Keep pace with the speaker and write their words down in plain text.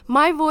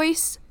My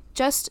voice,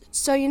 just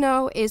so you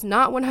know, is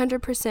not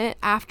 100%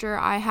 after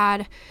I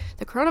had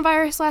the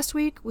coronavirus last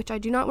week, which I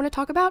do not want to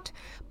talk about.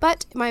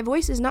 But my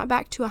voice is not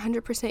back to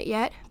 100%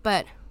 yet,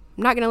 but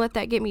I'm not going to let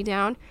that get me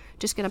down.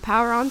 Just going to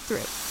power on through.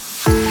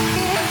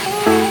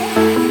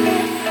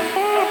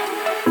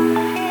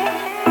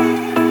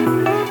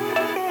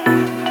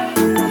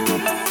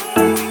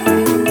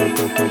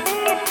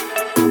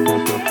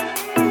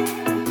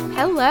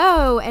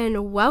 Hello,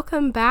 and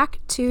welcome back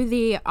to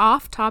the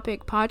Off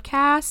Topic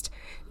podcast.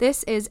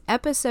 This is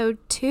episode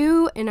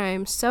 2, and I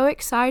am so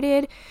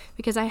excited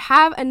because I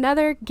have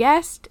another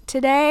guest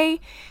today,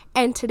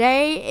 and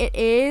today it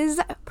is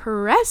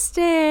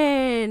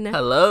Preston.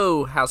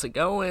 Hello, how's it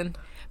going?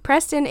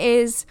 Preston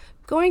is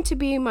going to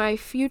be my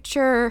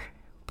future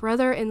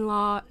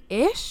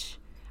brother-in-law-ish,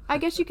 I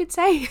guess you could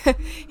say.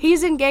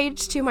 He's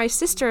engaged to my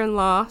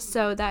sister-in-law,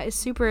 so that is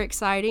super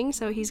exciting.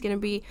 So he's going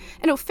to be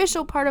an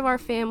official part of our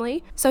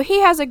family. So he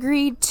has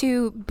agreed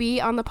to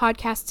be on the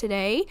podcast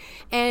today,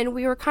 and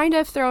we were kind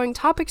of throwing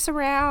topics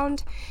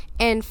around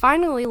and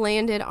finally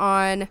landed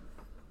on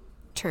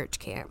church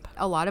camp.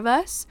 A lot of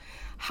us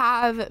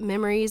have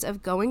memories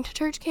of going to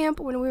church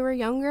camp when we were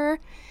younger,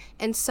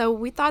 and so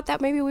we thought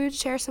that maybe we would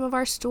share some of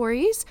our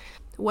stories.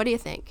 What do you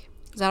think?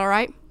 Is that all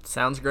right?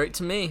 Sounds great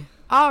to me.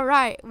 All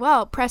right.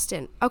 Well,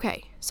 Preston,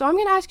 okay. So I'm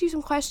going to ask you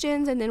some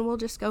questions, and then we'll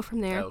just go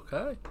from there.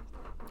 Okay.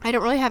 I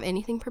don't really have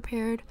anything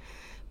prepared,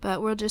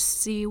 but we'll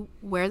just see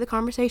where the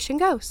conversation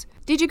goes.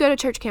 Did you go to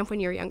church camp when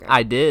you were younger?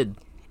 I did.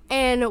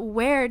 And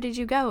where did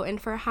you go,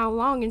 and for how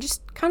long? And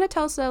just kind of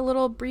tell us a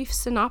little brief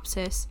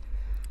synopsis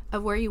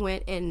of where you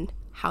went and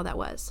how that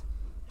was.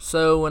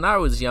 So when I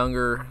was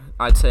younger,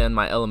 I'd say in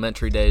my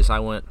elementary days, I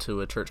went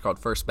to a church called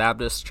First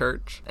Baptist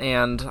Church,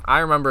 and I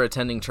remember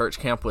attending church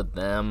camp with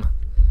them.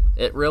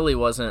 It really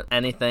wasn't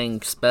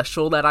anything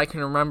special that I can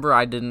remember.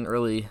 I didn't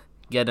really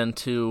get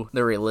into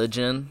the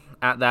religion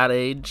at that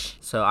age,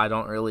 so I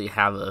don't really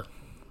have a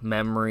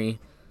memory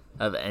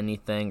of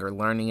anything or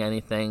learning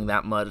anything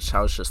that much.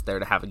 I was just there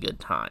to have a good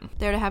time.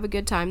 There to have a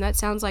good time. That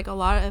sounds like a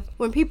lot of,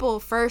 when people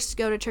first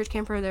go to church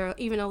camp or they're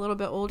even a little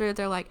bit older,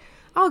 they're like,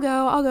 I'll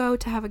go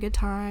to have a good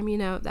time. You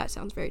know, that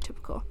sounds very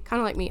typical.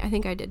 Kind of like me. I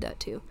think I did that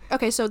too.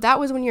 Okay, so that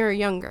was when you were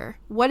younger.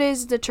 What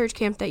is the church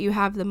camp that you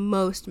have the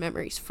most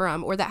memories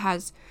from, or that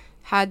has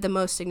had the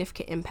most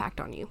significant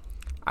impact on you?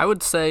 I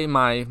would say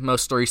my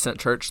most recent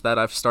church that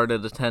I've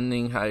started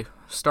attending, I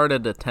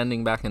started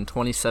attending back in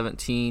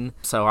 2017,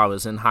 so I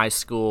was in high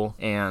school,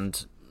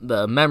 and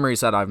the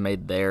memories that I've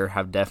made there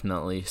have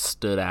definitely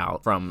stood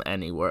out from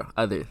any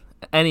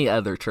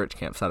other church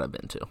camps that I've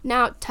been to.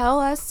 Now, tell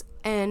us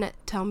and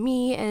tell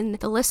me and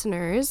the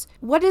listeners,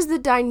 what is the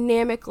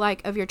dynamic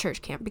like of your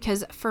church camp?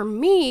 Because for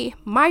me,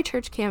 my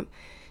church camp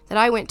that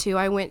I went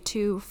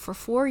to for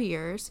 4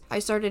 years. I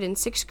started in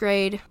 6th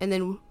grade and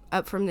then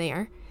up from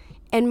there.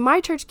 And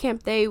my church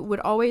camp, they would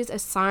always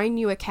assign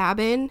you a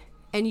cabin,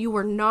 and you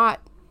were not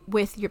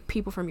with your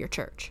people from your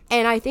church.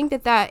 And I think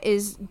that that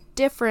is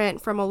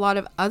different from a lot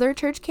of other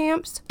church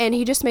camps. And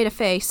he just made a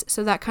face,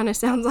 so that kind of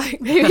sounds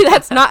like maybe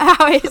that's not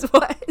how his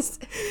was.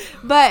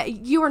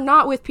 But you were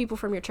not with people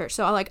from your church.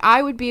 So like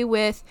I would be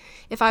with,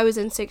 if I was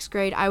in 6th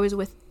grade, I was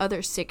with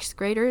other 6th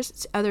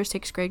graders, other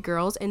 6th grade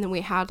girls, and then we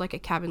had like a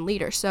cabin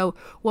leader. So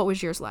what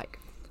was yours like?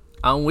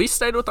 We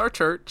stayed with our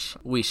church.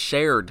 We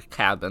shared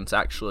cabins,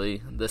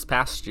 actually, this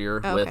past year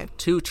with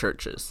 2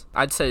 churches.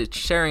 I'd say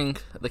sharing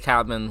the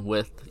cabin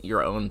with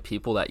your own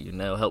people that you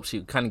know helps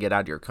you kind of get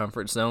out of your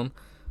comfort zone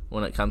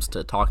when it comes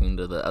to talking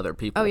to the other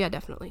people. Oh, yeah,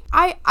 definitely.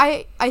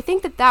 I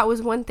think that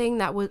was one thing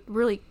that was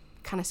really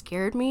kind of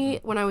scared me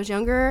when I was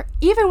younger.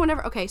 Even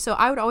whenever, so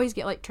I would always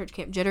get, like, church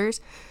camp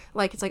jitters.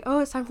 Like, it's like,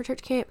 oh, it's time for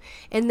church camp.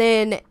 And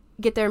then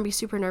get there and be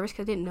super nervous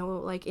because I didn't know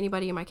like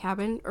anybody in my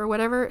cabin or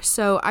whatever.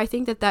 So I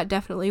think that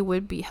definitely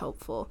would be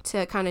helpful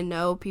to kind of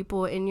know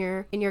people in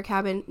your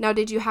cabin. Now,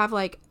 did you have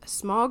like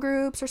small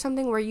groups or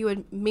something where you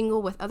would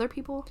mingle with other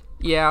people?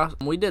 Yeah,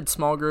 we did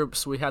small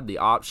groups. We had the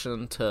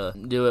option to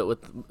do it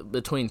with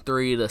between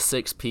 3 to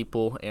 6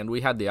 people, and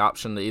we had the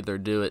option to either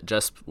do it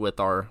just with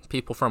our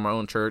people from our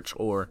own church,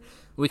 or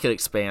we could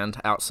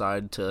expand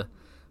outside to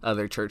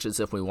other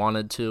churches if we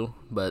wanted to,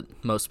 but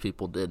most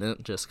people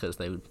didn't, just because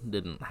they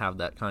didn't have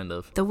that kind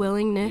of the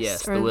willingness.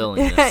 Yes, the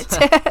willingness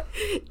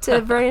to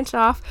branch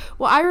off.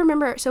 Well, I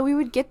remember, so we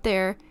would get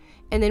there,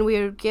 and then we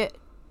would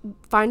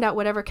find out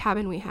whatever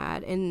cabin we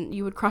had, and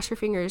you would cross your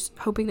fingers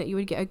hoping that you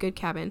would get a good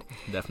cabin.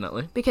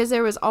 Definitely. Because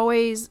there was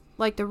always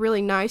like the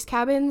really nice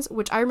cabins,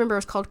 which I remember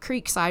was called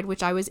Creekside,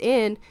 which I was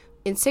in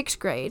 6th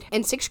grade.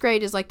 And 6th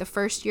grade is like the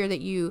first year that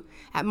you,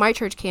 at my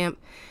church camp,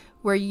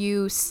 where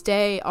you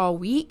stay all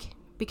week.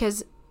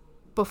 Because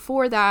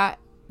before that,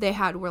 it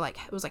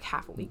was like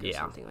half a week or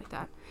something like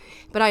that.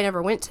 But I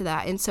never went to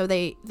that. And so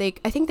I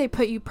think they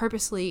put you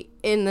purposely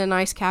in the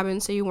nice cabin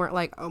so you weren't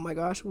like, oh my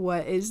gosh,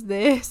 what is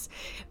this?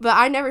 But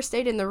I never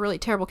stayed in the really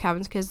terrible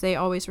cabins because they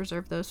always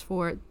reserve those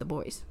for the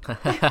boys.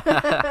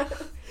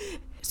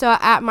 So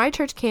at my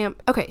church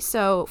camp,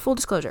 so full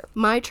disclosure,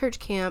 my church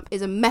camp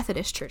is a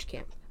Methodist church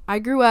camp. I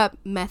grew up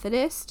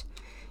Methodist,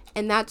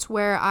 And that's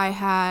where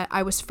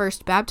I was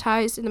first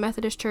baptized in the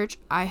Methodist church.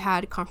 I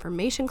had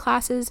confirmation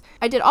classes.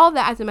 I did all of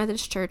that at the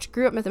Methodist church,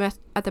 grew up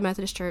at the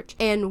Methodist church,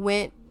 and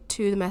went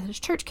to the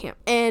Methodist church camp.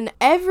 And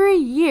every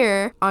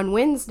year on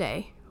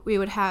Wednesday, we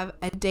would have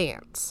a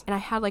dance. And I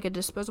had like a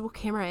disposable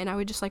camera, and I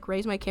would just like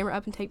raise my camera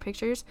up and take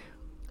pictures.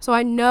 So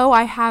I know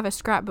I have a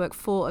scrapbook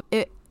full of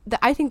it.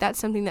 I think that's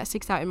something that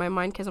sticks out in my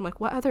mind, because I'm like,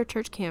 what other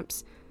church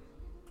camps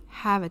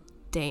have a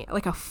dance,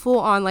 like a full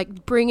on,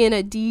 like bring in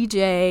a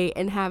DJ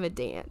and have a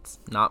dance?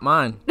 Not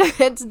mine.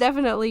 It's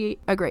definitely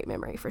a great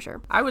memory for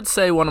sure. I would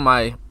say one of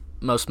my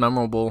most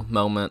memorable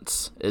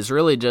moments is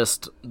really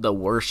just the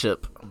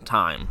worship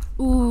time.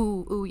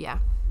 Ooh, yeah.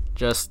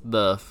 Just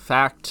the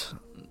fact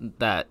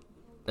that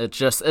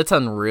it's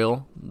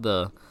unreal,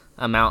 the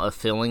amount of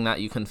feeling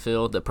that you can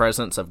feel, the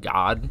presence of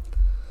God.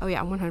 Oh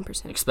yeah,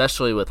 100%.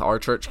 Especially with our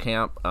church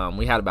camp.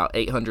 We had about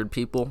 800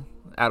 people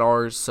at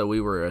ours, so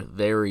we were a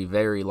very,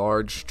 very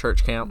large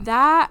church camp.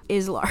 That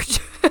is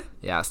large.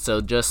 Yeah, so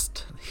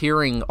just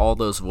hearing all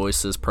those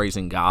voices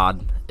praising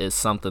God is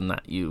something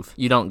that you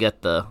don't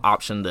get the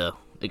option to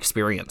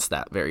experience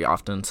that very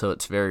often, so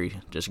it's very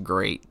just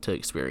great to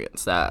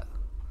experience that.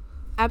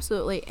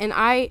 Absolutely. And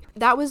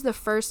that was the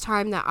first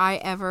time that I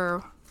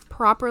ever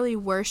properly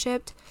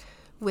worshiped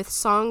with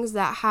songs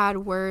that had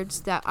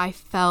words that I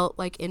felt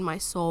like in my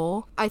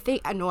soul. I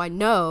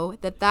know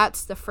that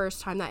that's the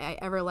first time that I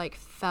ever like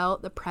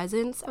felt the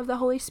presence of the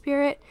Holy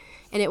Spirit.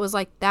 And it was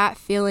like that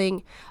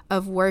feeling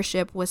of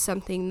worship was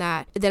something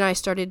that then I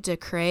started to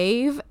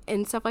crave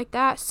and stuff like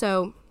that.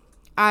 So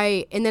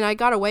and then I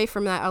got away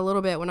from that a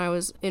little bit when I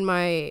was in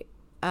my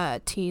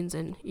teens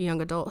and young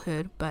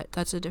adulthood, but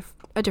that's a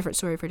different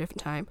story for a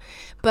different time.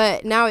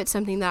 But now it's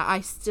something that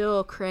I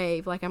still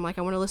crave. Like, I'm like,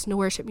 I want to listen to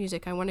worship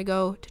music. I want to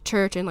go to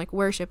church and like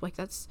worship. Like,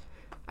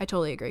 I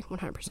totally agree,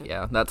 100%.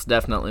 Yeah, that's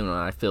definitely when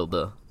I feel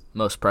the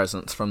most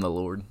presence from the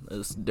Lord,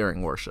 is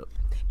during worship.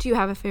 Do you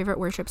have a favorite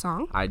worship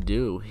song? I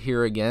do.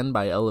 Here Again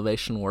by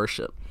Elevation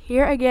Worship.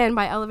 Here Again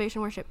by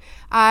Elevation Worship.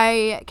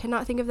 I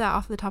cannot think of that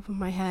off the top of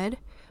my head,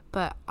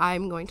 but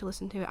I'm going to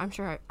listen to it. I'm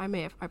sure I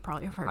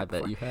probably have heard it before.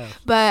 I bet you have.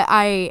 But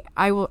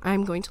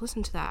I'm going to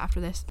listen to that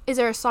after this. Is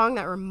there a song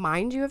that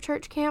reminds you of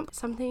church camp?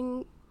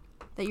 Something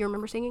that you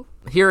remember singing?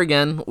 Here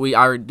Again,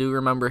 I do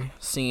remember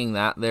singing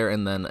that there,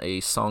 and then a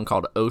song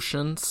called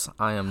Oceans.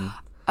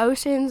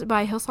 Oceans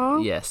by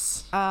Hillsong?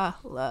 Yes.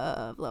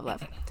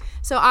 Love.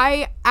 So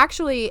I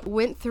actually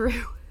went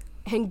through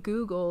and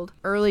Googled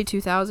early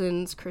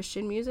 2000s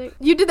Christian music.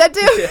 You did that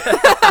too?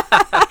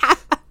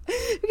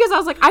 Because I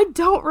was like, I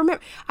don't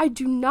remember.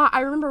 I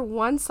remember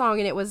one song,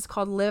 and it was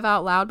called Live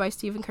Out Loud by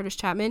Stephen Curtis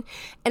Chapman.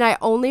 And I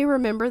only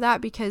remember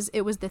that because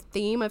it was the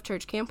theme of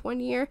church camp one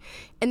year,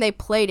 and they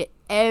played it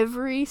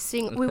every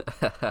single...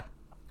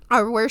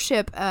 Our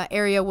worship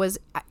area was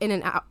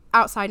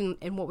outside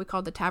in what we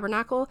called the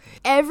tabernacle.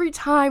 Every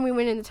time we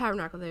went in the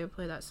tabernacle, they would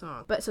play that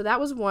song. So that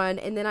was one.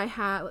 And then I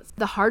had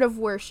The Heart of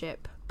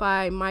Worship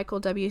by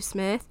Michael W.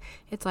 Smith.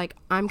 It's like,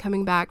 I'm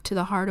coming back to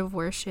the heart of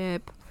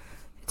worship.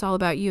 It's all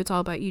about you. It's all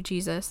about you,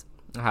 Jesus.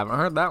 I haven't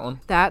heard that one.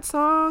 That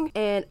song.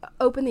 And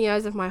Open the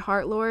Eyes of My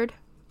Heart, Lord.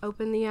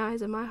 Open the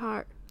eyes of my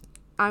heart.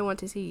 I want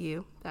to see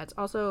you. That's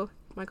also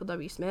Michael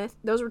W. Smith.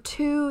 Those were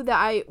two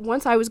that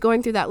once I was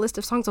going through that list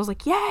of songs, I was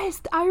like,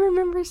 yes, I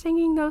remember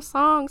singing those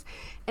songs.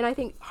 And I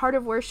think Heart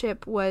of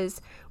Worship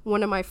was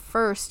one of my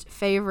first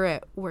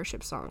favorite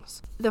worship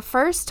songs. The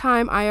first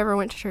time I ever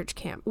went to church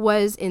camp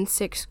was in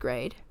 6th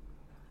grade,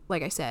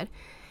 like I said.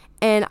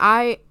 And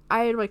I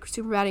had like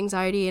super bad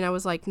anxiety, and I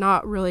was like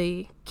not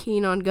really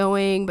keen on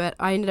going, but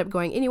I ended up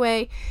going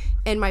anyway.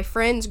 And my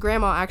friend's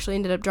grandma actually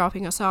ended up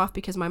dropping us off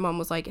because my mom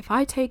was like, if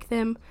I take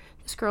them,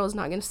 this girl is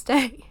not going to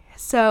stay.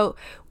 So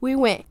we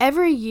went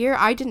every year.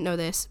 I didn't know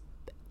this,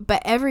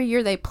 but every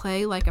year they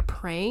play like a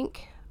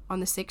prank on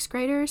the 6th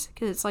graders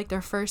because it's like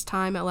their first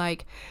time at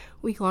like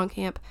week-long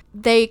camp.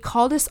 They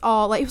called us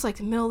all, like it was like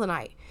the middle of the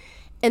night,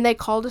 and they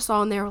called us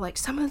all, and they were like,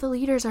 some of the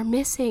leaders are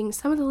missing.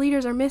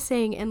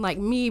 And like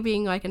me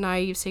being like a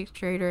naive 6th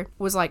grader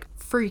was like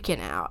freaking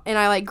out. And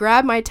I like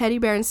grabbed my teddy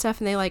bear and stuff,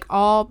 and they like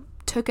all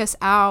took us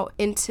out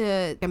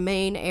into a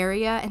main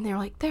area, and they were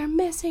like, they're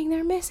missing.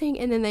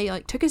 And then they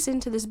like took us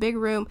into this big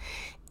room,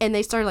 and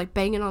they started like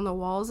banging on the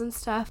walls and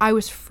stuff. I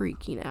was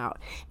freaking out.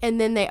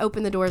 And then they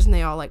opened the doors and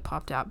they all like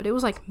popped out. But it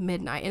was like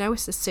midnight, and I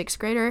was a 6th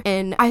grader,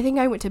 and I think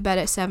I went to bed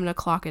at 7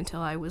 o'clock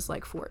until I was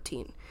like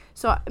 14.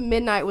 So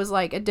midnight was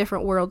like a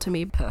different world to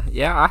me.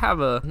 Yeah, I have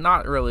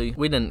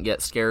we didn't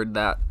get scared.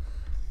 That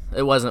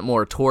it wasn't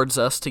more towards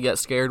us to get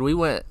scared. We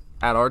went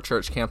at our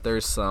church camp,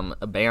 there's some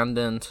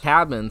abandoned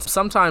cabins.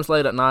 Sometimes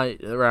late at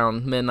night,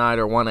 around midnight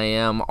or 1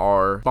 a.m.,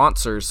 our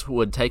sponsors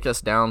would take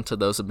us down to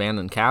those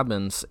abandoned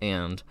cabins,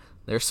 and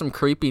there's some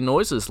creepy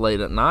noises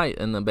late at night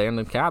in the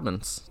abandoned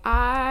cabins.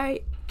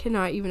 I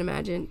cannot even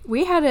imagine.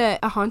 We had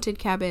a haunted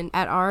cabin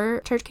at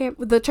our church camp.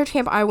 The church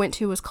camp I went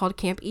to was called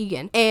Camp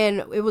Egan,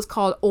 and it was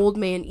called Old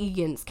Man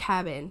Egan's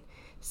cabin.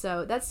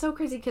 So that's so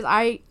crazy because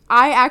I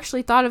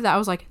actually thought of that. I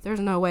was like, there's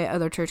no way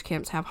other church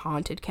camps have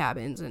haunted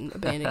cabins and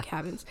abandoned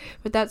cabins.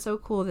 But that's so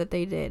cool that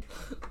they did.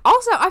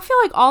 Also, I feel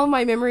like all of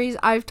my memories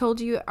I've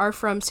told you are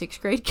from 6th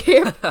grade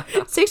camp.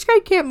 6th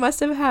grade camp must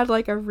have had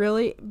like a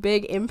really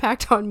big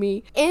impact on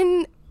me.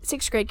 In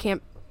 6th grade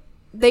camp,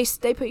 they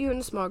put you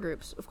into small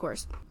groups, of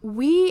course.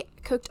 We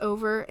cooked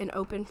over an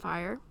open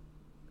fire.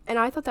 And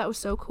I thought that was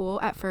so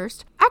cool at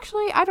first.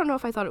 Actually, I don't know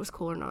if I thought it was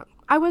cool or not.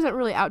 I wasn't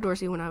really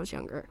outdoorsy when I was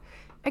younger.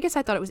 I guess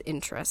I thought it was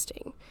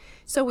interesting.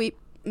 So we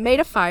made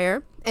a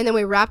fire, and then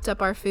we wrapped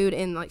up our food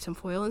in like some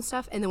foil and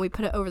stuff, and then we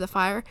put it over the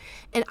fire.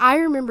 And I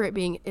remember it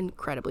being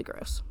incredibly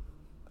gross.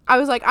 I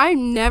was like,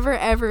 I'm never,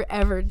 ever,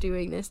 ever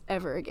doing this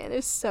ever again.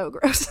 It's so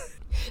gross.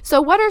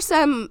 So what are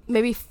some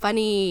maybe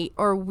funny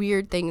or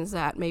weird things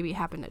that maybe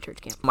happened at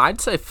church camp?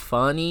 I'd say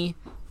funny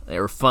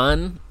or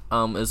fun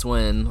is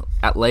when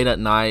late at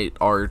night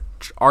our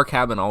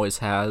cabin always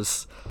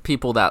has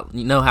people that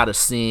know how to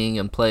sing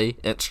and play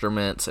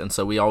instruments, and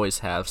so we always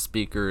have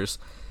speakers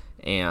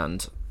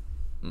and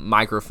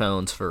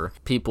microphones for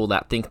people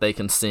that think they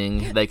can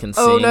sing. They can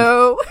sing. Oh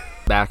no.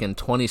 Back in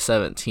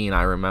 2017,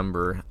 I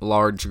remember a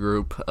large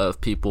group of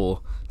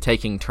people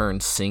taking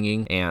turns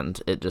singing,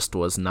 and it just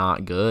was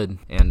not good,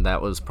 and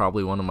that was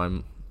probably one of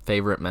my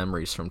favorite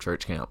memories from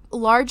church camp.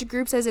 Large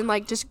groups as in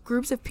like just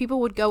groups of people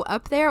would go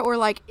up there, or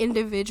like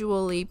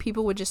individually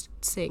people would just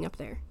sing up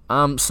there?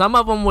 Some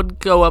of them would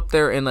go up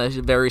there in a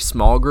very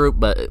small group,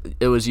 but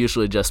it was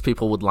usually just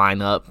people would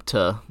line up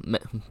to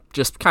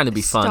just kind of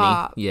be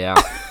funny.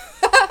 Yeah.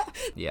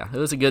 Yeah, it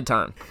was a good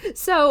time.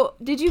 So,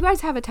 did you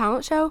guys have a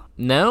talent show?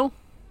 No,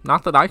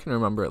 not that I can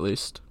remember at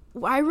least.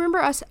 I remember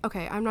us,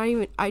 okay, I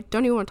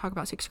don't even want to talk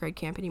about 6th grade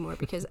camp anymore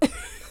because,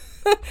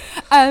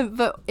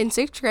 but in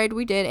 6th grade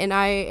we did, and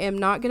I am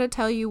not going to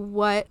tell you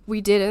what we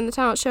did in the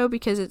talent show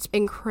because it's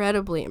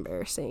incredibly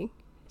embarrassing.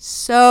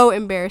 So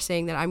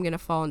embarrassing that I'm going to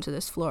fall into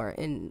this floor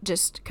and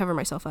just cover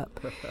myself up.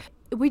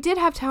 We did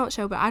have talent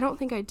show, but I don't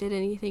think I did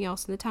anything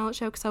else in the talent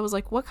show because I was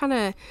like, what kind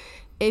of,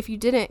 if you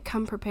didn't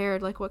come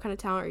prepared, like what kind of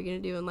talent are you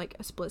going to do in like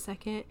a split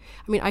second?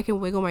 I mean, I can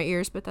wiggle my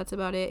ears, but that's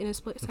about it in a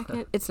split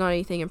second. It's not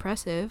anything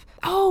impressive.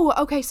 Oh,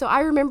 okay. So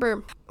I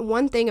remember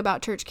one thing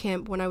about church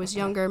camp when I was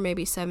younger,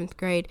 maybe 7th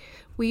grade,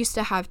 we used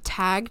to have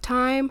tag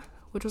time,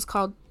 which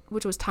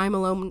was time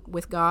alone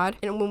with God.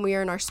 And when we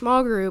were in our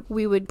small group,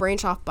 we would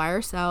branch off by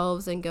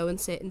ourselves and go and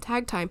sit in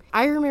tag time.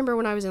 I remember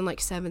when I was in like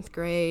 7th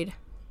grade,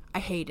 I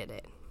hated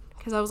it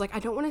because I was like, I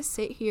don't want to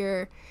sit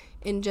here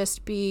and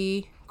just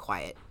be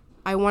quiet.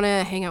 I want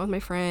to hang out with my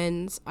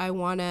friends. I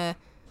want to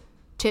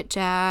chit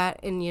chat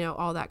and,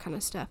 all that kind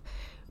of stuff.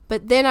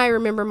 But then I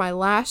remember my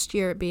last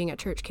year being at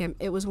church camp,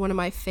 it was one of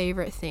my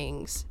favorite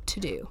things to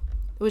do.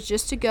 It was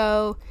just to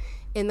go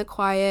in the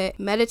quiet,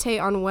 meditate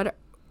on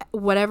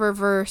whatever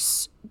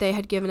verse they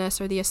had given us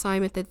or the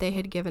assignment that they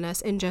had given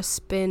us, and just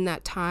spend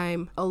that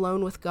time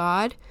alone with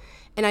God.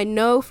 And I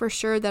know for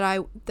sure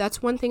that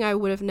that's one thing I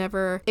would have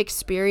never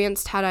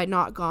experienced had I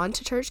not gone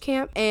to church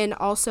camp. And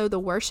also the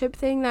worship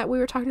thing that we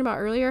were talking about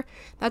earlier,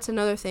 that's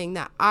another thing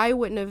that I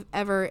wouldn't have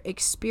ever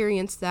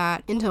experienced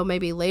that until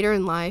maybe later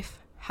in life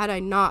had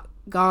I not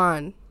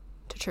gone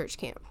to church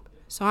camp.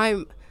 So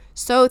I'm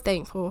so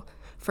thankful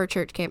for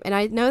church camp. And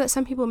I know that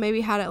some people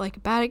maybe had a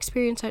bad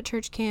experience at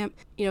church camp.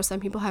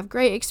 Some people have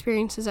great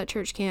experiences at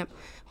church camp,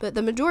 but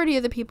the majority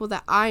of the people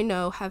that I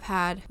know have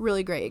had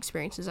really great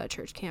experiences at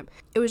church camp.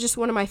 It was just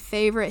one of my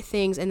favorite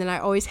things. And then I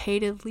always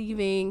hated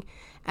leaving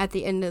at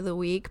the end of the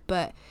week,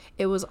 but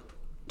it was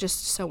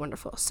just so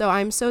wonderful. So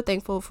I'm so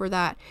thankful for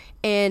that.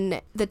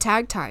 And the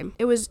tag time,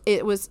 it was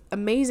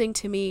amazing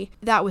to me.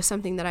 That was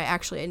something that I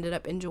actually ended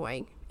up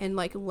enjoying and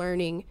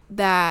learning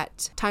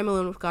that time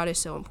alone with God is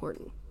so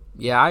important.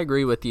 Yeah, I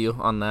agree with you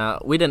on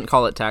that. We didn't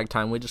call it tag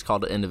time. We just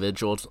called it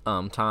individual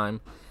time.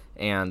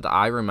 And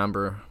I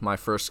remember my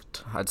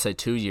first, I'd say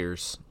 2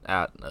 years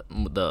at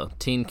the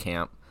teen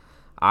camp,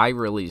 I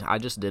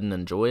just didn't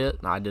enjoy it.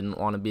 I didn't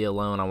want to be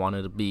alone. I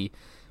wanted to be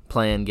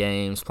playing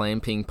games, playing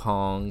ping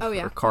pong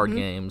or card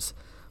games.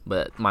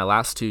 But my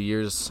last 2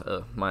 years,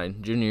 my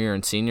junior year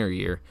and senior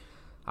year,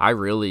 I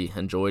really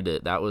enjoyed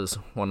it. That was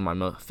one of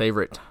my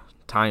favorite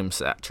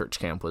times at church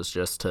camp, was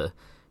just to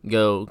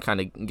go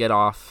kind of get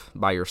off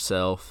by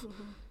yourself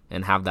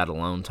and have that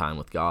alone time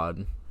with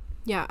God.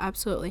 Yeah,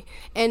 absolutely.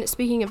 And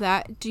speaking of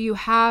that, do you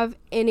have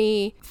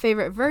any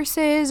favorite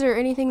verses or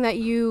anything that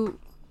you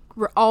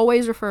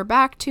always refer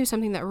back to,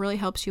 something that really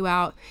helps you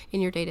out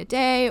in your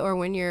day-to-day or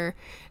when you're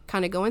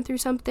kind of going through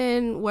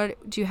something?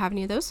 What do you have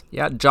any of those?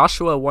 Yeah,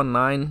 Joshua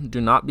 1:9,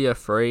 do not be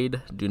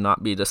afraid, do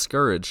not be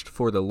discouraged,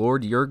 for the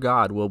Lord your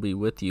God will be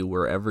with you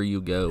wherever you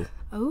go.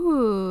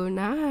 Oh,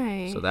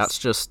 nice. So that's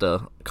just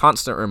a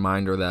constant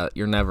reminder that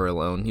you're never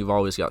alone. You've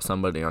always got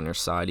somebody on your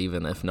side,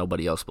 even if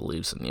nobody else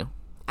believes in you.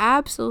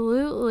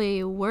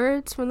 Absolutely.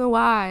 Words from the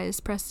wise,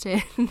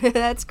 Preston.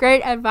 That's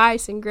great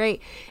advice and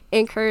great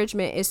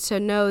encouragement, is to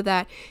know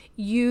that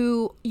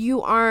you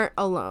aren't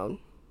alone.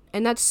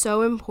 And that's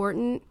so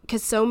important,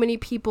 because so many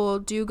people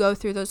do go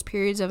through those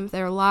periods of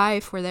their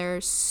life where they're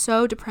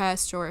so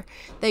depressed, or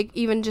they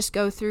even just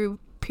go through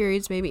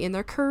periods maybe in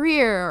their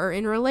career or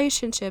in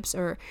relationships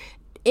or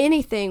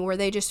anything where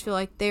they just feel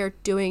like they're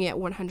doing it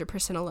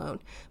 100% alone.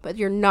 But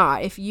you're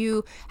not. If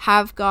you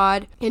have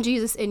God and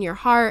Jesus in your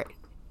heart,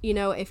 you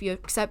know, if you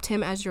accept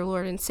him as your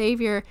Lord and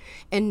Savior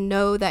and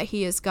know that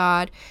he is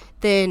God,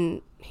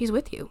 then he's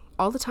with you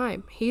all the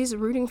time. He's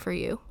rooting for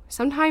you.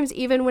 Sometimes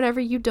even whenever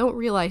you don't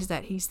realize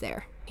that he's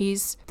there.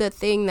 He's the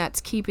thing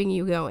that's keeping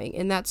you going,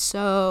 and that's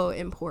so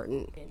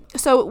important.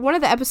 So one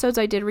of the episodes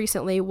I did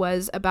recently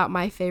was about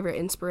my favorite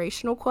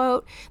inspirational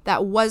quote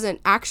that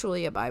wasn't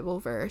actually a Bible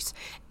verse.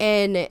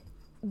 And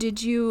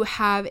did you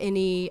have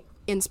any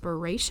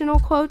inspirational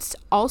quotes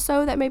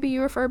also that maybe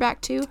you refer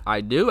back to?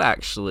 I do,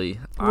 actually.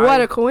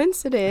 What a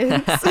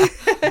coincidence.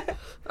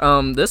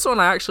 This one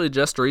I actually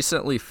just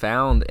recently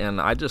found, and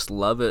I just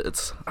love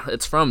it.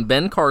 It's from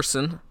Ben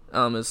Carson,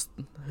 is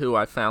who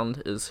I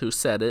found, is who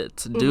said it.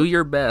 It's, do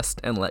your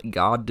best and let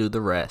God do the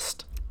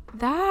rest.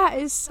 That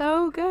is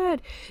so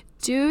good.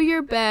 Do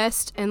your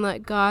best and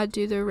let God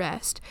do the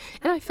rest.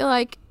 And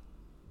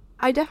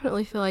I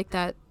definitely feel like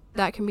that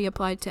can be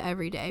applied to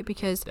every day,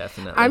 because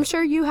Definitely. I'm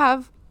sure you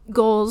have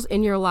goals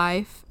in your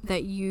life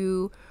that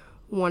you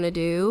want to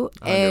do.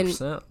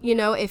 100%. And, you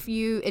know, if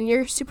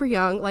you're super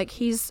young, like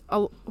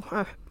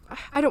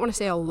I don't want to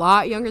say a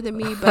lot younger than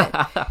me,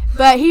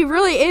 but he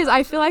really is.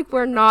 I feel like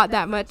we're not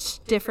that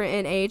much different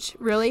in age,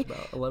 really.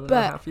 About 11 and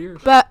a half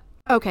years. But,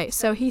 okay,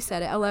 so he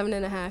said it, 11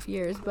 and a half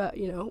years, but,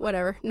 you know,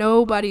 whatever.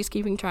 Nobody's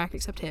keeping track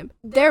except him.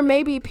 There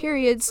may be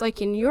periods, like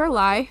in your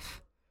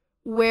life,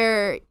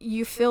 where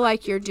you feel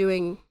like you're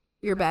doing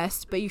your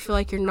best, but you feel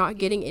like you're not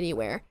getting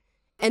anywhere.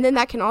 And then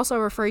that can also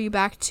refer you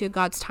back to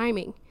God's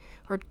timing,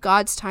 or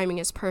God's timing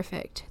is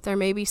perfect. There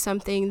may be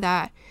something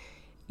that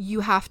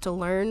you have to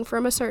learn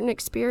from a certain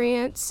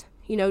experience.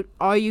 You know,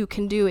 all you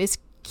can do is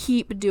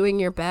keep doing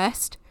your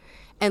best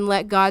and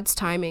let God's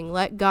timing,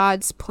 let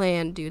God's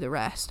plan do the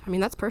rest. I mean,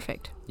 that's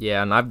perfect.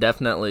 Yeah, and I've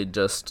definitely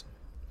just,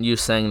 you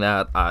saying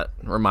that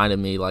reminded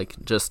me,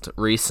 like, just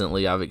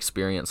recently I've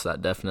experienced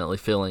that, definitely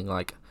feeling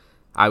like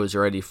I was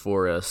ready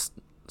for a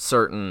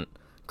certain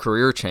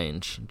career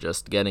change,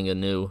 just getting a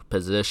new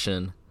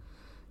position,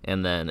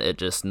 and then it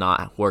just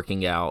not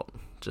working out,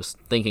 just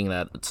thinking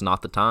that it's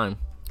not the time.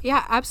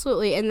 Yeah,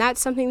 absolutely. And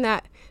that's something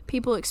that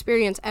people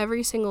experience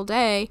every single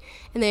day,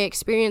 and they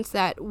experience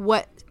that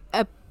what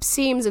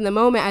seems in the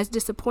moment as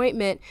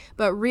disappointment,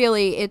 but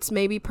really it's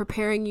maybe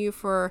preparing you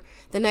for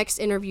the next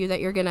interview that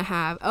you're going to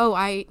have.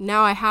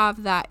 Now I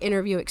have that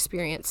interview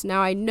experience.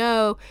 Now I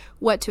know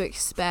what to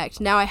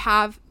expect. Now I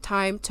have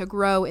time to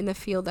grow in the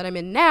field that I'm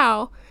in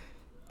now,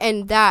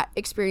 and that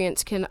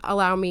experience can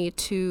allow me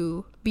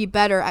to be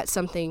better at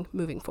something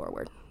moving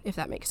forward, if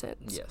that makes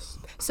sense. Yes.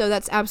 So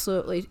that's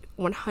absolutely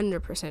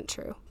 100%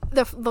 true.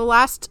 The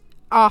last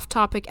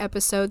off-topic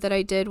episode that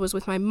I did was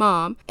with my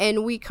mom,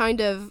 and we kind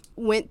of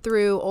went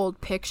through old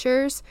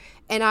pictures,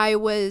 and I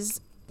was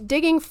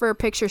digging for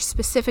pictures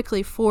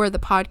specifically for the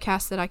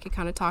podcast that I could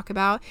kind of talk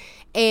about,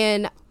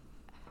 and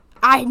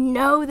I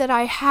know that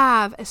I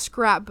have a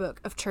scrapbook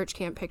of church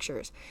camp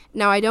pictures.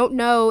 Now, I don't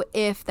know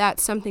if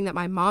that's something that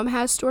my mom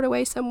has stored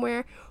away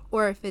somewhere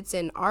or if it's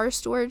in our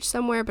storage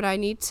somewhere, but I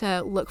need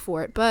to look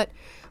for it. But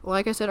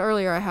like I said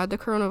earlier, I had the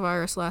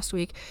coronavirus last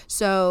week,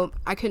 so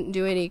I couldn't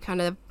do any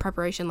kind of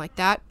preparation like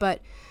that.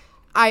 But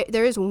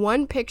there is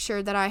one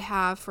picture that I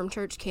have from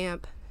church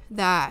camp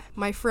that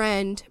my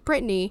friend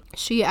Brittany,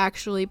 she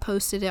actually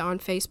posted it on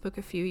Facebook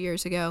a few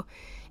years ago.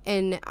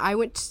 And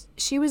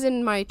she was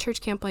in my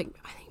church camp, like,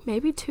 I think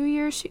maybe 2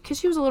 years, because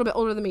she was a little bit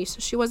older than me, so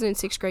she wasn't in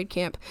 6th grade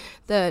camp,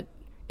 the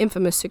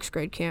infamous 6th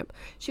grade camp.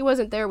 She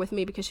wasn't there with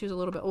me because she was a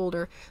little bit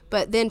older,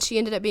 but then she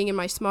ended up being in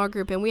my small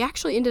group, and we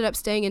actually ended up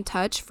staying in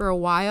touch for a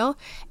while.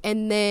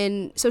 And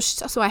then,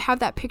 so I have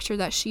that picture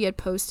that she had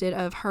posted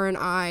of her and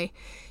I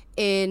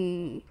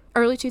in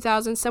early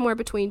 2000s, somewhere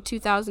between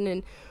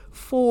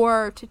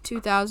 2004 to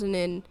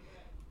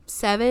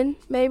 2007,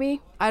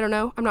 maybe. I don't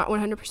know. I'm not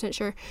 100%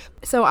 sure.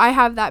 So I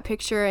have that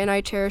picture, and I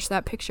cherish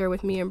that picture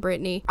with me and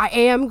Brittany. I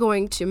am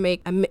going to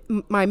make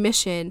my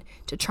mission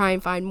to try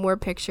and find more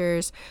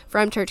pictures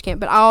from church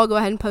camp, but I'll go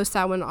ahead and post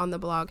that one on the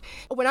blog.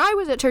 When I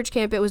was at church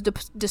camp, it was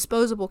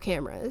disposable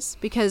cameras,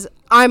 because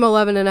I'm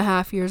 11 and a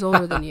half years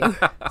older than you.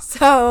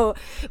 So,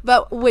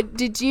 but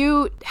did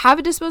you have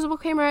a disposable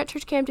camera at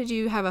church camp? Did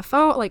you have a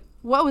phone? Like,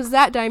 what was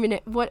that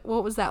what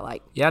was that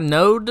like? Yeah,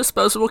 no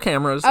disposable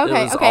cameras.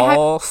 Okay, it was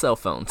all cell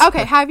phones.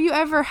 Okay, have you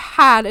ever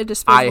had a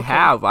disposable camera? I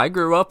have. I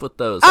grew up with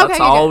those. Okay, That's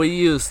all we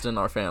used in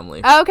our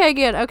family. Okay,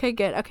 good.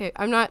 Okay,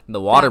 I'm not The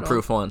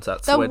waterproof ones.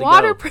 That's the way to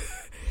go.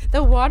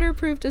 The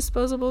waterproof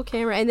disposable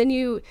camera, and then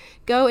you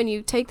go and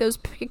you take those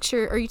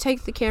or you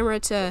take the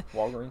camera to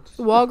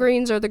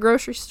Walgreens or the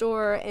grocery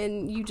store,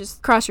 and you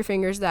just cross your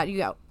fingers that you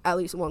got at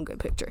least one good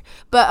picture.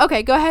 But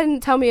okay, go ahead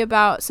and tell me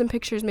about some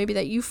pictures maybe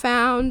that you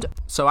found.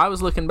 So I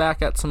was looking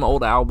back at some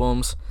old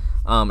albums,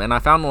 and I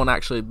found one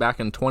actually back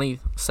in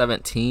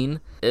 2017.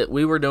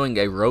 We were doing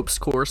a ropes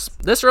course.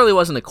 This really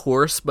wasn't a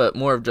course, but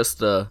more of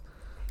just a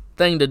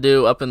thing to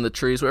do up in the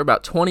trees. We were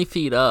about 20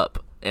 feet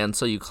up. And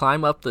so you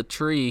climb up the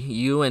tree,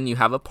 you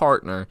have a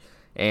partner,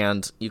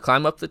 And you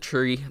climb up the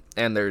tree,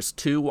 and there's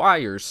 2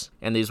 wires.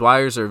 And these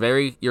wires are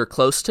you're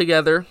close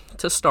together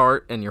to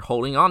start, and you're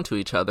holding on to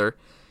each other.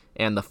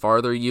 And the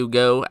farther you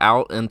go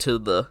out into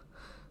the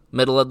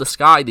middle of the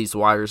sky, these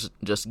wires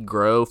just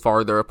grow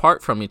farther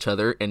apart from each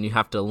other, and you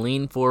have to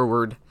lean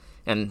forward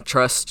and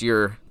trust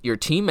your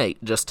teammate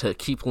just to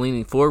keep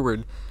leaning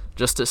forward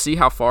just to see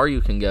how far you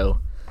can go.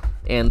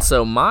 And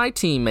so my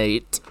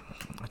teammate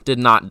did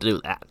not do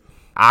that.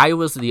 I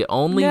was the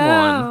only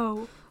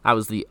one. I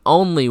was the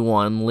only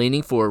one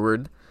leaning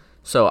forward.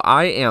 So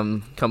I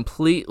am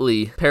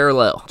completely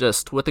parallel,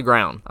 just with the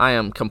ground. I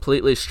am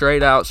completely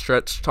straight out,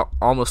 stretched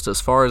almost as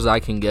far as I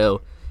can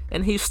go.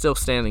 And he's still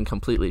standing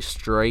completely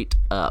straight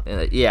up.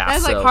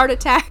 That's like heart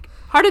attack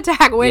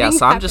waiting. Yeah,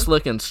 so I'm just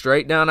looking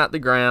straight down at the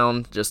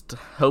ground, just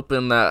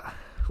hoping that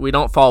we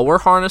don't fall. We're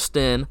harnessed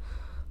in,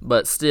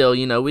 but still,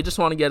 we just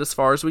want to get as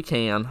far as we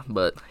can.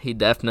 But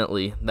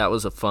that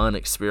was a fun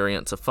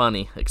experience, a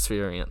funny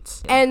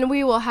experience. And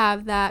we will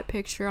have that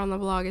picture on the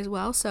vlog as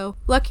well. So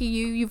lucky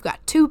you've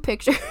got 2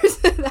 pictures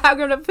that I'm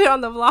going to put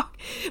on the vlog.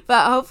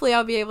 But hopefully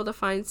I'll be able to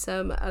find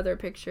some other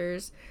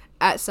pictures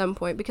at some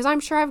point, because I'm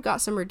sure I've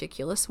got some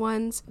ridiculous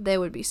ones. They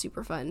would be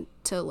super fun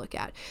to look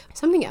at.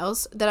 Something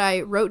else that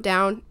I wrote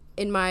down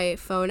in my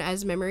phone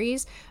as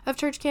memories of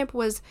church camp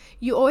was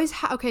you always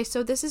okay,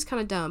 so this is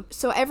kind of dumb.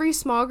 So every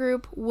small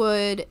group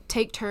would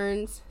take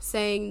turns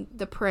saying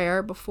the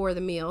prayer before the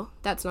meal.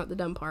 That's not the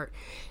dumb part.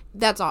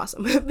 That's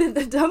awesome. But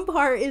the dumb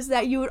part is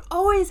that you would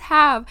always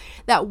have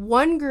that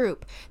one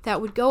group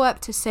that would go up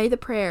to say the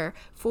prayer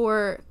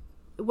for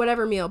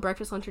whatever meal,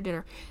 breakfast, lunch, or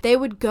dinner. They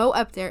would go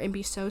up there and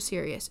be so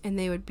serious, and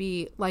they would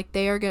be like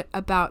they are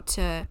about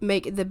to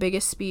make the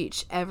biggest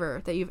speech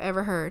ever that you've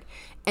ever heard,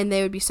 and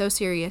they would be so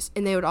serious,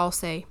 and they would all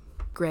say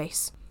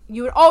grace.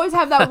 You would always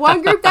have that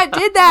one group that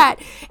did that.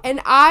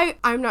 And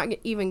I'm not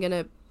even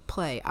gonna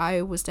play.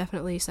 I was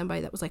definitely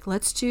somebody that was like,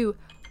 let's do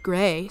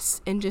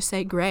grace and just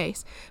say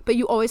grace. But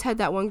you always had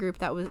that one group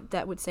that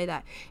would say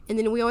that. And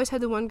then we always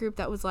had the one group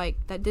that was like,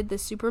 that did the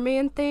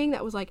Superman thing,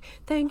 that was like,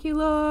 thank you,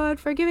 Lord,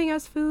 for giving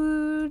us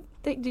food.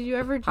 Did you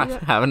ever do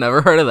that? I haven't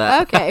never heard of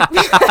that. Okay.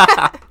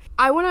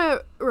 I want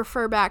to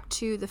refer back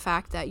to the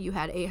fact that you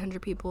had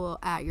 800 people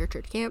at your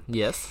church camp.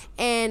 Yes.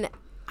 And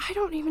I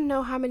don't even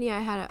know how many I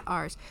had at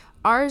ours.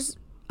 Ours,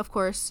 of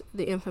course,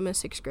 the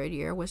infamous 6th grade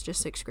year was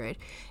just 6th grade.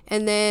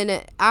 And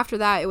then after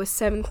that, it was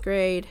 7th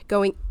grade,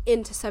 going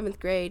into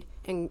 7th grade,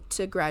 and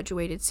to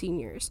graduated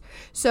seniors.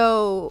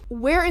 So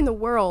where in the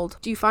world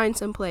do you find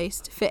some place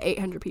to fit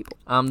 800 people?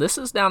 This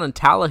is down in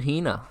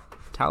Tallahena,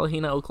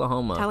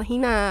 Oklahoma.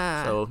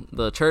 Tallahena. So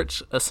the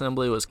church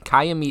assembly was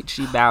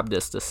Kiamichi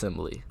Baptist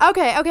Assembly.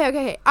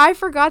 Okay. I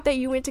forgot that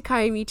you went to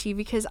Kiamichi,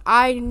 because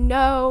I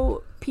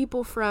know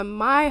people from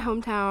my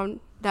hometown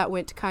that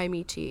went to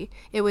Kiamichi.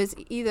 It was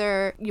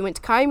either you went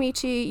to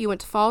Kiamichi, you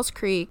went to Falls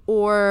Creek,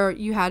 or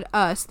you had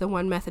us, the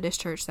one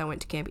Methodist church that went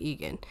to Camp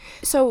Egan.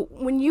 So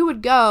when you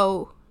would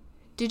go,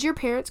 did your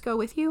parents go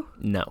with you?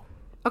 No.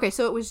 Okay,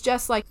 so it was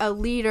just like a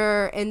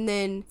leader and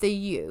then the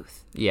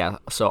youth. Yeah,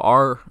 so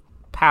our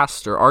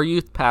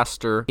youth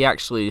pastor, he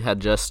actually had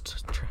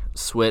just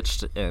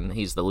switched, and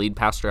he's the lead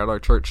pastor at our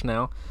church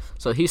now.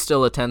 So he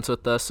still attends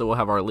with us, so we'll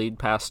have our lead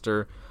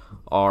pastor,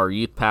 our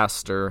youth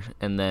pastor,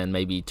 and then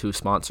maybe 2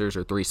 sponsors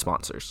or 3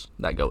 sponsors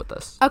that go with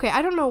us. Okay,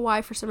 I don't know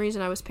why for some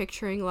reason I was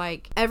picturing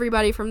like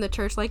everybody from the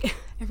church, like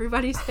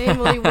everybody's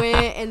family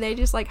went and they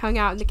just like hung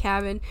out in the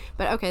cabin.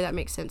 But okay, that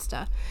makes sense.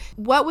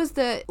 What was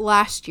the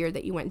last year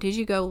that you went? Did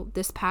you go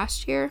this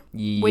past year?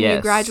 Yes. When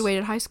you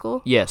graduated high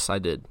school? Yes, I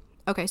did.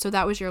 Okay, so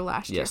that was your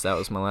last year. Yes, that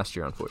was my last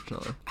year,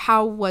 unfortunately.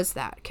 How was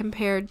that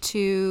compared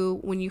to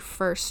when you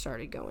first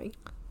started going?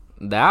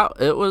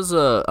 It was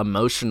a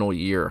emotional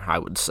year, I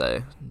would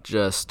say.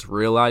 Just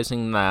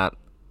realizing that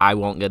I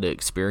won't get to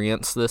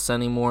experience this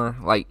anymore.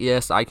 Like,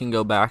 yes, I can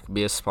go back,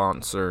 be a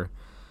sponsor,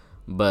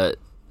 but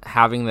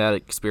having that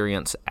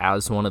experience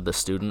as one of the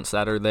students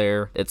that are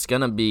there, it's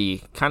going to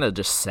be kind of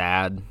just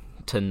sad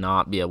to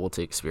not be able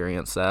to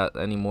experience that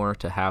anymore,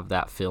 to have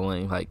that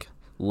feeling, like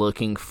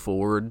looking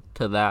forward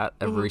to that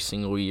every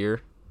single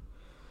year.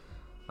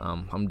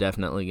 I'm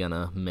definitely going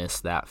to miss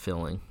that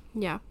feeling.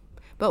 Yeah.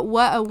 But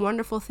what a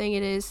wonderful thing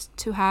it is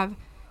to have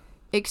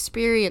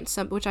experienced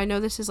something, which I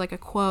know this is like a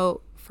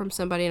quote from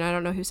somebody, and I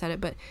don't know who said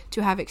it, but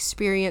to have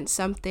experienced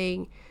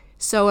something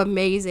so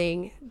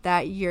amazing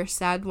that you're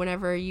sad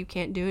whenever you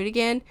can't do it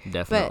again.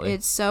 Definitely. But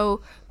it's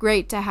so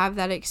great to have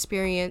that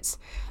experience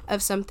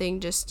of something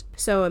just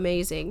so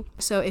amazing.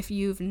 So if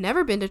you've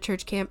never been to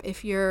church camp,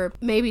 if you're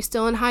maybe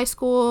still in high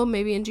school,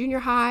 maybe in junior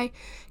high,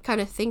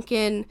 kind of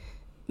thinking,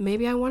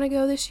 maybe I want to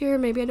go this year,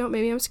 maybe I don't,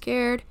 maybe I'm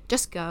scared,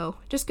 just go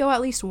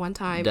at least one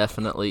time.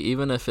 Definitely.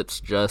 Even if it's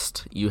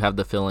just you have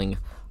the feeling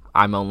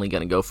I'm only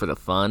going to go for the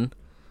fun,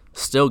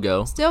 still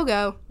go.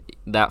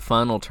 That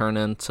fun will turn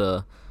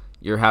into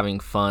you're having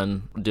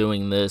fun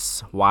doing this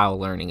while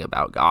learning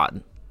about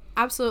God.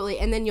 Absolutely.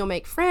 And then you'll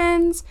make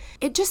friends.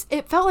 It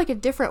felt like a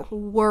different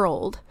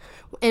world.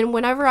 And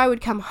whenever I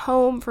would come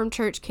home from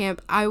church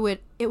camp,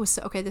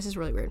 this is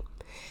really weird,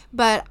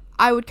 but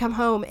I would come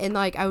home and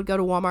like I would go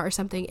to Walmart or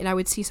something and I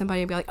would see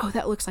somebody and be like, oh,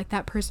 that looks like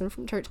that person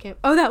from church camp.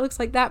 Oh, that looks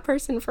like that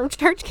person from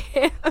church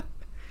camp.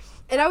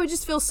 And I would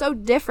just feel so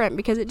different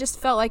because it just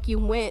felt like you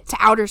went to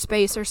outer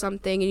space or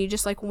something and you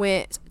just like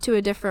went to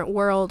a different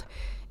world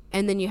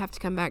and then you have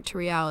to come back to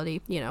reality,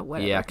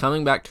 whatever. Yeah,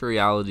 coming back to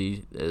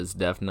reality is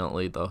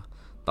definitely the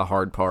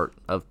hard part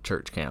of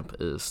church camp,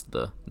 is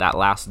that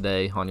last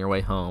day on your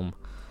way home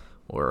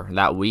or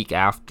that week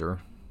after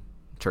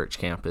church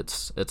camp.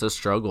 It's a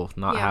struggle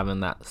not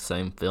having that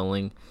same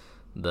feeling,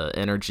 the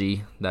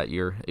energy that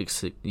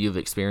you've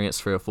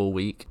experienced for a full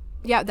week.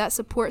 Yeah, that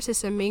support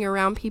system, being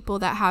around people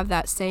that have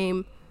that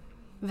same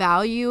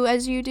value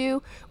as you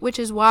do, which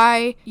is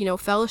why,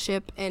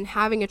 fellowship and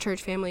having a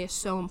church family is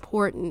so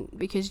important,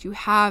 because you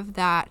have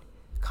that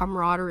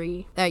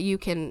camaraderie that you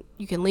can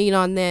lean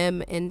on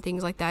them and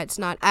things like that. It's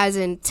not as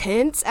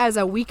intense as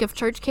a week of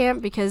church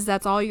camp because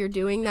that's all you're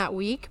doing that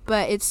week,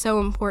 but it's so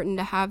important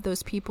to have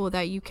those people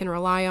that you can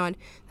rely on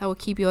that will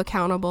keep you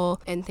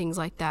accountable and things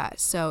like that.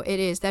 So it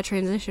is, that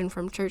transition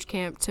from church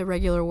camp to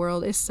regular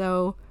world is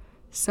so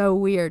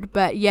weird.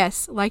 But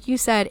yes, like you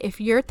said,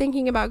 if you're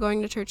thinking about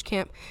going to church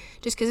camp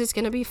just because it's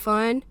going to be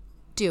fun,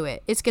 do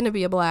it. It's going to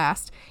be a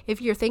blast. If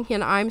you're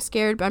thinking, I'm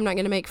scared but I'm not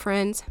going to make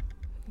friends,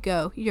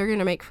 go. You're going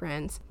to make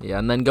friends. Yeah,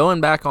 and then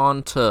going back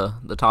on to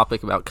the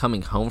topic about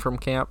coming home from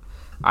camp,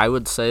 I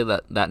would say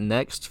that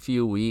next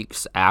few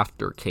weeks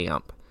after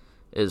camp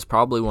is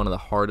probably one of the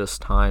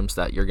hardest times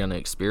that you're going to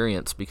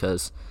experience,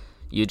 because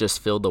you just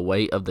feel the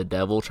weight of the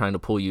devil trying to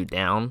pull you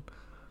down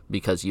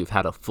because you've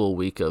had a full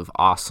week of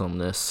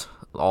awesomeness,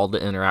 all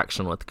the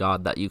interaction with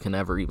God that you can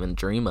ever even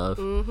dream of.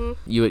 Mm-hmm.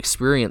 You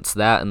experience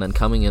that, and then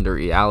coming into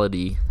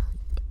reality,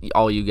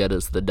 all you get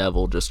is the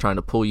devil just trying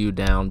to pull you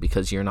down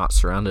because you're not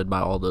surrounded by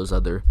all those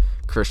other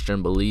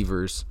Christian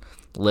believers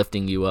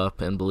lifting you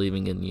up and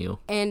believing in you.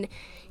 And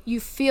you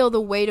feel the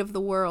weight of the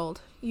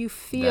world. You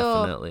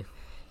feel definitely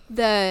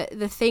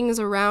the things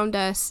around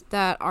us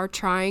that are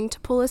trying to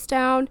pull us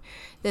down,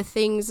 the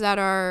things that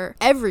are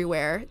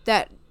everywhere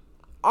that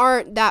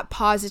aren't that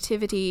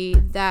positivity,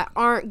 that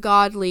aren't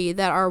godly,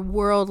 that are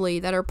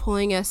worldly, that are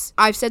pulling us.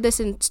 I've said this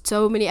in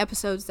so many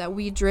episodes that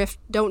we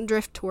don't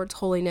drift towards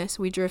holiness,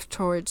 we drift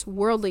towards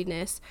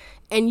worldliness.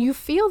 And you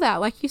feel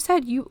that, like you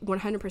said, you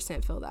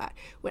 100% feel that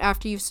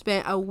after you've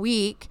spent a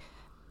week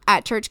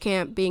at church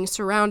camp being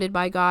surrounded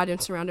by God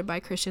and surrounded by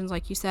Christians,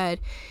 like you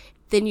said.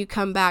 Then you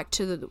come back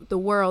to the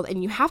world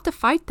and you have to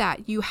fight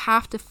that. You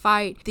have to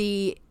fight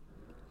the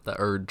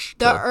urge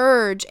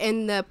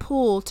and the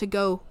pull to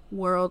go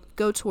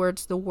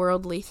towards the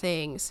worldly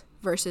things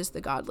versus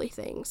the godly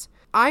things.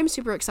 I'm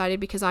super excited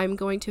because I'm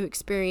going to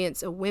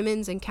experience a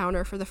women's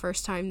encounter for the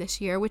first time this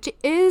year, which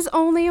is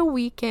only a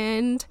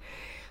weekend,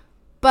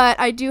 but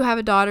I do have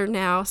a daughter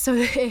now,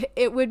 so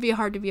it would be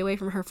hard to be away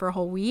from her for a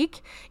whole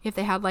week if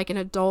they had like an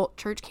adult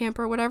church camp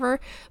or whatever.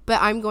 But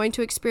I'm going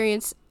to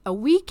experience a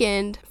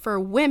weekend for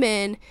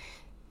women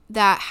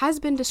that has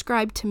been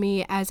described to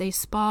me as a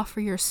spa for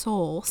your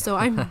soul. So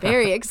I'm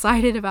very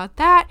excited about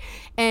that.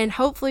 And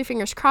hopefully,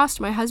 fingers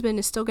crossed, my husband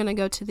is still going to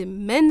go to the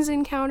men's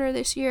encounter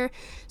this year.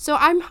 So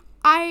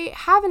I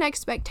have an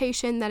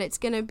expectation that it's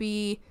going to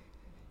be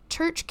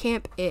church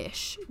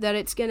camp-ish, that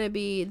it's going to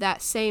be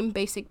that same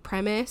basic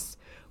premise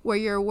where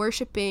you're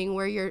worshiping,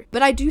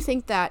 but I do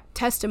think that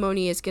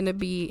testimony is going to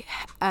be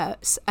a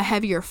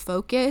heavier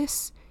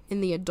focus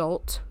in the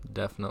adult.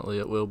 Definitely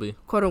it will be.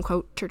 Quote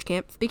unquote church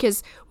camp.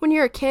 Because when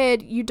you're a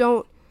kid, you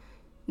don't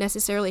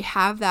necessarily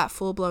have that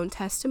full blown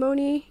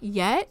testimony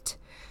yet.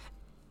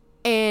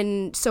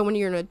 And so when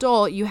you're an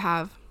adult, you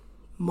have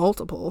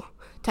multiple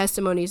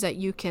testimonies that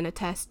you can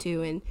attest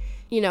to and,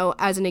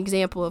 as an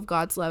example of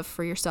God's love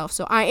for yourself.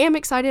 So I am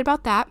excited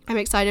about that. I'm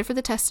excited for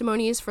the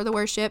testimonies, for the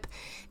worship,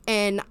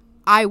 and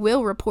I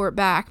will report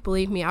back.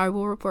 Believe me, I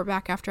will report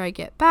back after I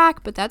get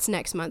back, but that's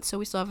next month, so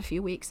we still have a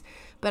few weeks.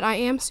 But I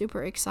am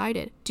super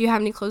excited. Do you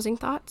have any closing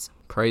thoughts?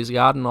 Praise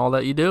God in all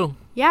that you do.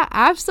 Yeah,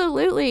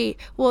 absolutely.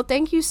 Well,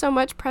 thank you so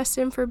much,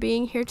 Preston, for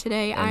being here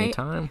today.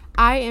 Anytime.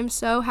 I am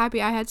so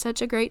happy. I had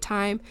such a great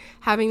time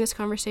having this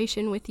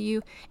conversation with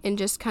you and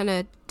just kind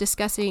of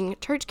discussing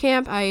church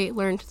camp. I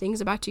learned things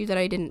about you that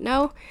I didn't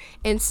know,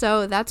 and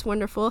so that's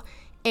wonderful.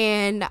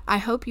 And I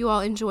hope you all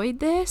enjoyed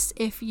this.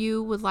 If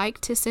you would like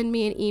to send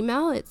me an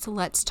email, it's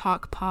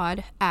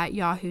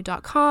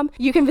letstalkpod@yahoo.com.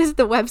 You can visit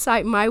the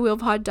website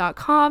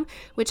mywheelpod.com,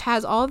 which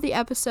has all of the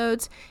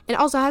episodes and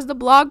also has the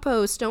blog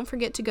post. Don't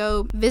forget to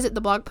go visit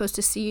the blog post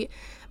to see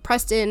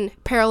Preston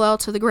parallel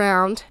to the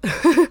ground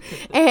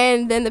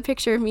and then the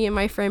picture of me and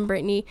my friend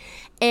Brittany.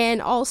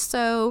 And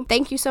also,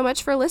 thank you so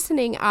much for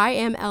listening. I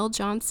am Elle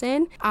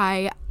Johnson.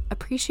 I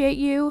appreciate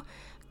you.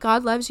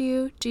 God loves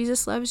you.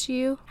 Jesus loves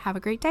you. Have a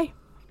great day.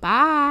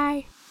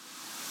 Bye.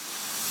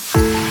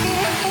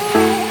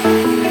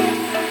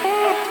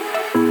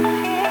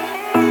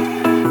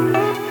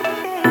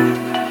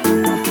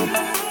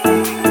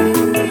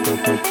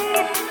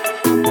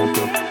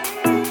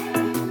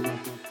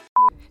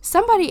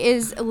 Somebody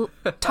is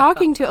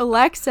talking to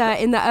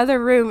Alexa in the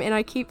other room and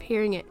I keep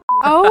hearing it.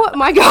 Oh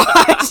my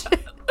gosh.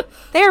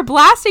 They are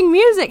blasting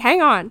music.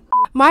 Hang on.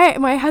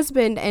 My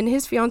husband and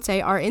his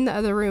fiance are in the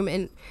other room,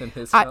 and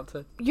his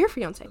fiance? Your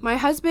fiance. My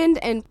husband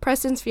and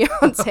Preston's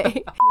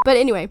fiance. But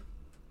anyway,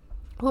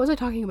 what was I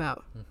talking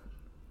about?